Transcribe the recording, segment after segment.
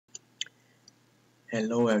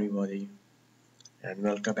Hello everybody and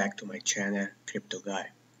welcome back to my channel Crypto Guy.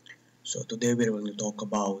 So today we're going to talk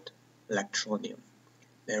about Electroneum.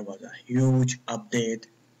 There was a huge update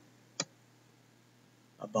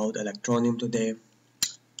about Electroneum today.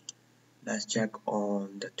 Let's check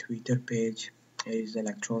on the Twitter page. Here is the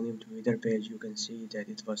Electroneum Twitter page. You can see that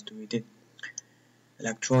it was tweeted.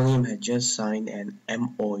 Electroneum has just signed an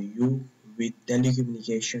MOU with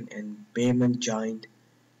telecommunication and payment giant.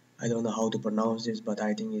 I don't know how to pronounce this, but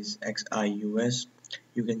I think it's XIUS.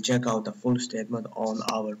 You can check out the full statement on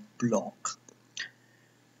our blog.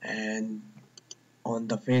 And on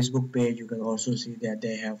the Facebook page, you can also see that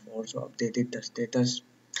they have also updated the status.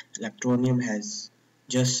 Electroneum has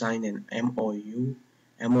just signed an MOU.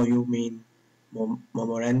 MOU means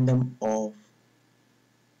Memorandum of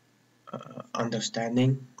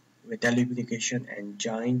Understanding with telecommunication and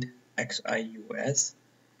giant XIUS.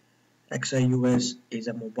 XIUS is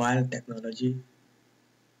a mobile technology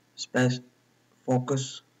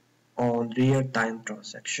focus on real-time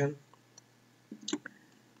transaction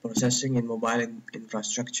processing in mobile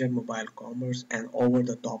infrastructure, mobile commerce, and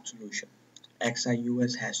over-the-top solution.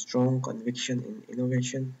 XIUS has strong conviction in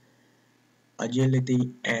innovation,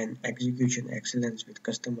 agility, and execution excellence with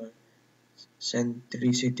customer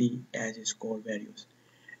centricity as its core values.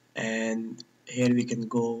 And here we can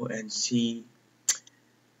go and see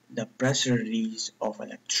the press release of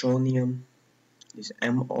Electroneum, this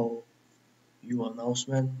MOU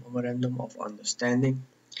announcement, Memorandum of Understanding.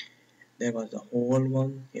 There was a whole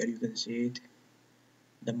one. Here you can see it.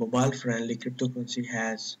 The mobile-friendly cryptocurrency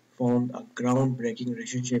has formed a groundbreaking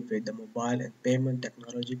relationship with the mobile and payment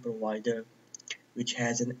technology provider, which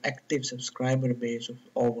has an active subscriber base of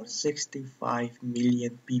over 65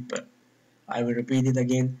 million people. I will repeat it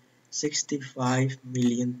again, 65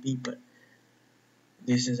 million people.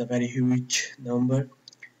 This is a very huge number.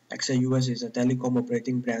 XIUS is a telecom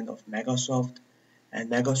operating brand of Microsoft, and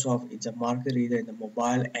Microsoft is a market leader in the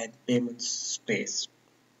mobile and payments space.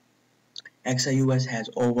 XIUS has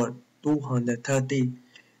over 230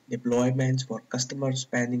 deployments for customers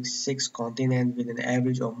spanning 6 continents with an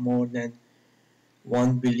average of more than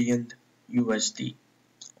 $1 billion USD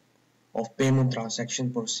of payment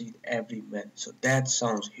transaction proceed every month. So that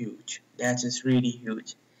sounds huge. That is really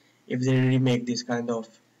huge. If they really make this kind of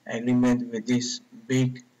agreement with this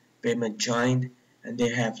big payment giant and they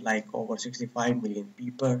have like over 65 million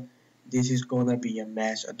people, this is gonna be a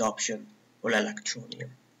mass adoption for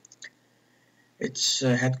Electroneum. Its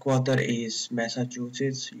headquarters is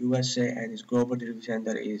Massachusetts, USA, and its global delivery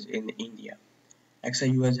center is in India.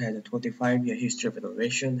 XIUS has a 25-year history of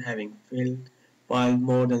innovation, having filed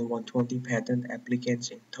more than 120 patent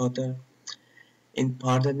applications in total. In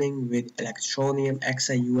partnering with Electroneum,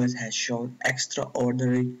 XIUS has shown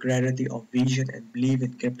extraordinary clarity of vision and belief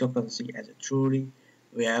in cryptocurrency as a truly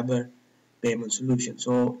viable payment solution.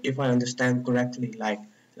 So if I understand correctly, like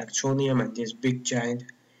Electroneum and this big giant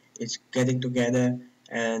is getting together,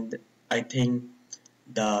 and I think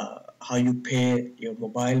how you pay your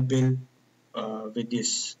mobile bill with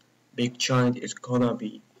this big giant is gonna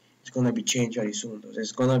be changed very soon.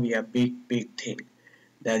 There's gonna be a big thing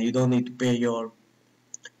that you don't need to pay your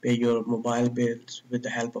mobile bills with the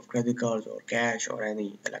help of credit cards or cash or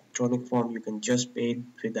any electronic form. You can just pay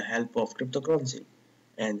with the help of cryptocurrency,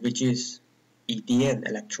 and which is ETN,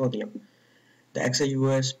 Electroneum. The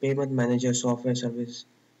XIUS payment manager software service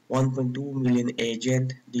 1.2 million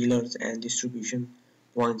agent, dealers, and distribution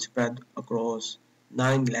points spread across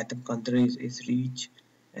 9 Latin countries. Its reach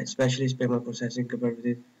and specialist payment processing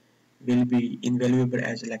capabilities will be invaluable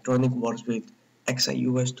as Electroneum works with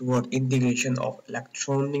XIUS toward integration of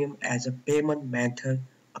Electroneum as a payment method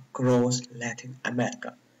across Latin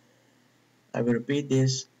America. I will repeat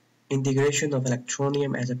this: integration of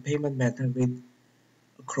Electroneum as a payment method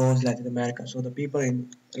across Latin America. So the people in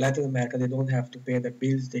Latin America, they don't have to pay the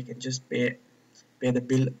bills; they can just pay the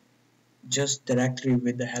bill just directly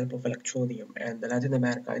with the help of Electroneum. And the Latin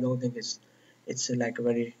America, I don't think it's like a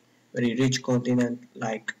very rich continent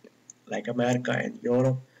like America and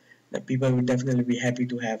Europe. The people will definitely be happy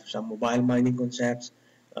to have some mobile mining concepts,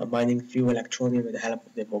 mining few Electroneum with the help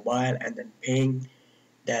of their mobile, and then paying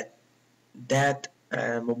that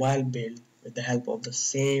mobile bill with the help of the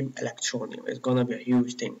same Electroneum. It's gonna be a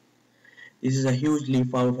huge thing. This is a huge leap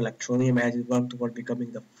forward for Electroneum as it works toward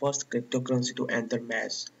becoming the first cryptocurrency to enter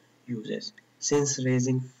mass uses. Since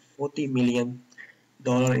raising $40 million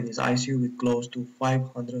in its ICO with close to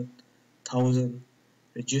 500,000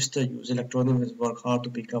 registered users, Electroneum has worked hard to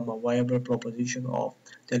become a viable proposition of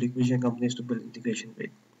telecommunication companies to build integration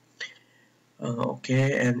with.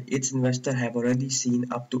 And its investors have already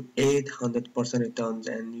seen up to 800% returns,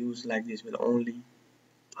 and news like this will only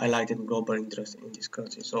highlighting global interest in this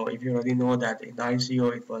currency. So if you already know that in the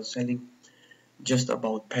ICO it was selling just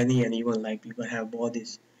about penny, and even like people have bought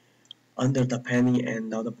this under the penny, and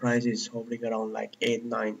now the price is hovering around like 8,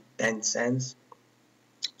 9, 10 cents.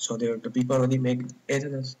 So the people already make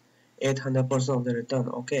 800% of the return.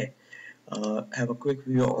 Okay, have a quick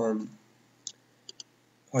view on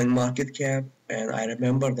coin market cap, and I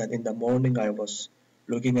remember that in the morning I was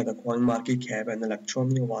looking at the coin market cap, and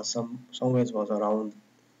Electroneum was somewhere was around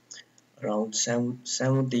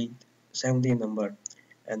 70 number,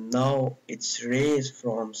 and now it's raised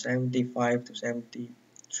from 75 to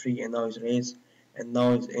 73, and now it's raised, and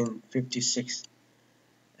now it's in 56.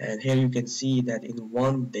 And here you can see that in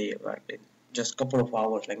one day, like in just couple of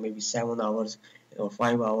hours, like maybe 7 hours or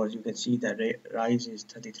 5 hours, you can see that rise is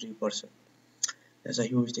 33%. That's a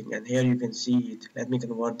huge thing. And here you can see it. Let me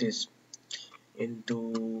convert this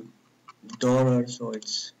into dollars so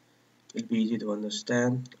it'll be easy to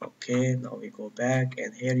understand. Okay, now we go back,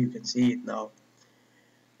 and here you can see it now.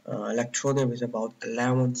 Electroneum is about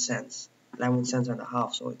 11 cents, 11 cents and a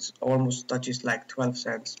half, so it's almost touches like 12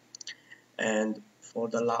 cents. And for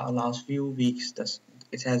the last few weeks,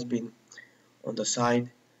 it has been on the side,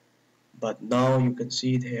 but now you can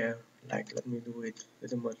see it here. Like, let me do it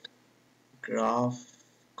with a graph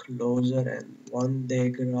closer and 1 day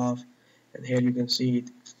graph, and here you can see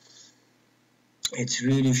it's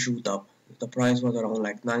really shoot up. The price was around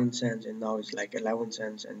like 9 cents, and now it's like 11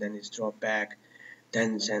 cents, and then it's dropped back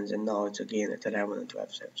 10 cents, and now it's again at 11 and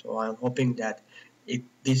 12 cents. So I'm hoping that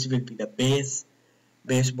this will be the base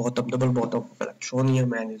bottom, double bottom of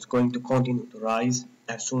Electroneum, and it's going to continue to rise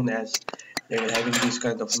as soon as they will having these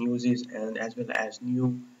kind of news, and as well as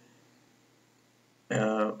new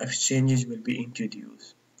exchanges will be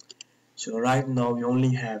introduced. So right now we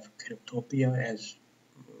only have Cryptopia as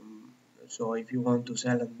so if you want to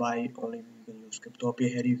sell and buy, only you can use Cryptopia.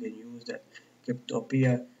 Here you can use that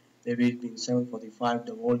Cryptopia. Maybe it's been 745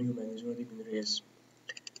 the volume, and it's already been raised,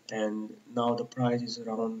 and now the price is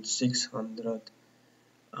around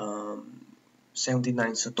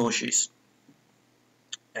 679 satoshis,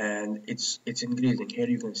 and it's increasing. Here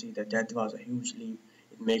you can see that was a huge leap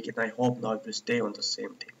in making. I hope now it will stay on the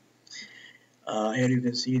same thing. Here you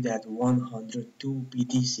can see that 102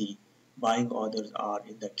 BTC buying orders are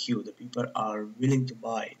in the queue. The people are willing to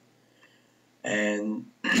buy, and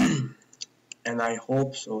and I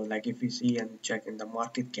hope so. Like if you see and check in the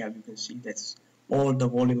market cap, you can see that's all the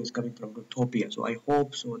volume is coming from Cryptopia. So I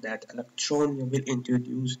hope so that Electroneum will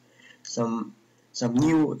introduce some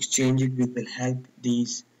new exchanges which will help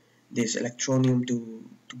this Electroneum to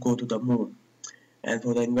go to the moon, and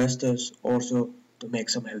for the investors also to make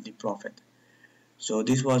some healthy profit. So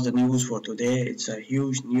this was the news for today. It's a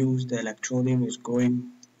huge news. The Electroneum is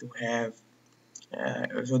going to have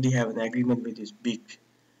so they have an agreement with this big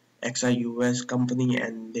XIUS company,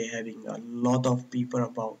 and they're having a lot of people,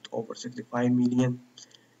 about over 65 million,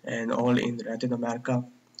 and all in Latin America.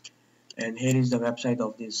 And here is the website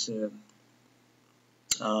of this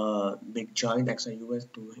big giant XIUS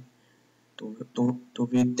to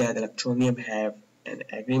with that Electroneum have an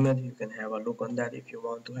agreement. You can have a look on that if you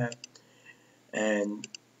want to have. And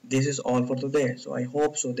this is all for today. So I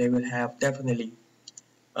hope so they will have definitely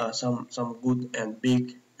some good and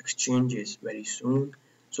big exchanges very soon.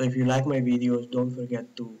 So if you like my videos, don't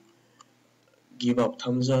forget to give a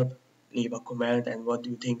thumbs up, leave a comment, and what do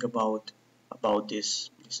you think about this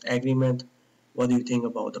agreement? What do you think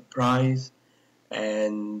about the price?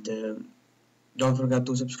 And don't forget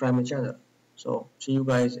to subscribe my channel. So see you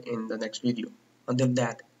guys in the next video. Until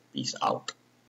that, peace out.